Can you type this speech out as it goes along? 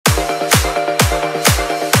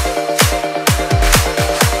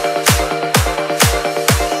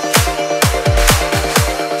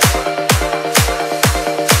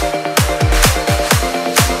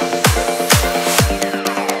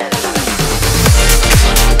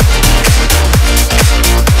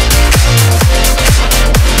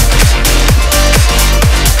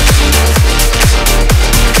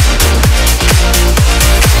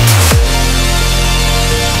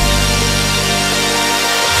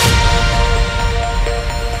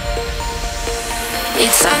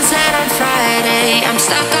Sunset on Friday, I'm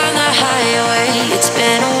stuck on the highway. It's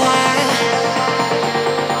been a while.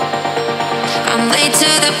 I'm late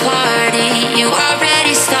to the party. You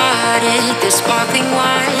already started the sparkling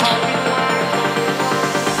wine.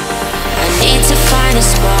 I need to find a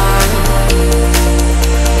spark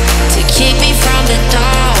to keep me from the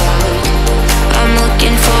dark. I'm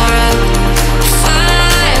looking for a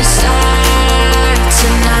fire start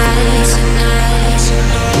tonight.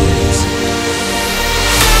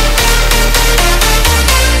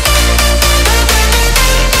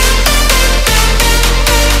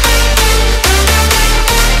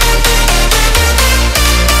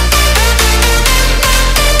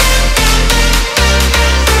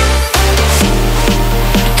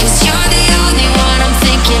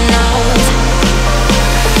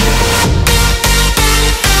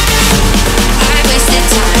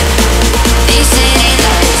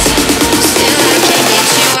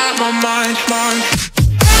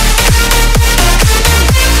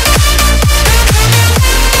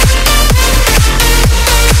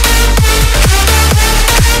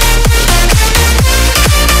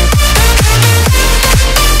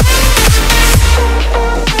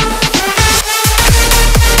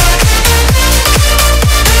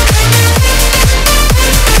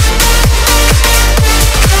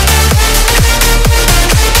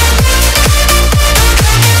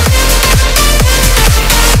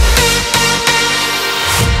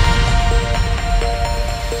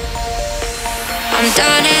 I'm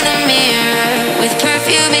done in the mirror with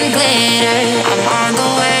perfume and glitter. I'm on the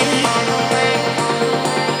way.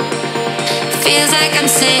 Feels like I'm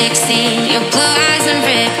 16. Your blue eyes and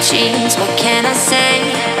ripped jeans. What can I say?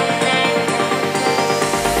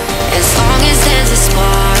 As long as there's a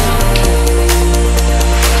spark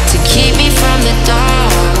to keep me from the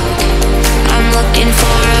dark, I'm looking for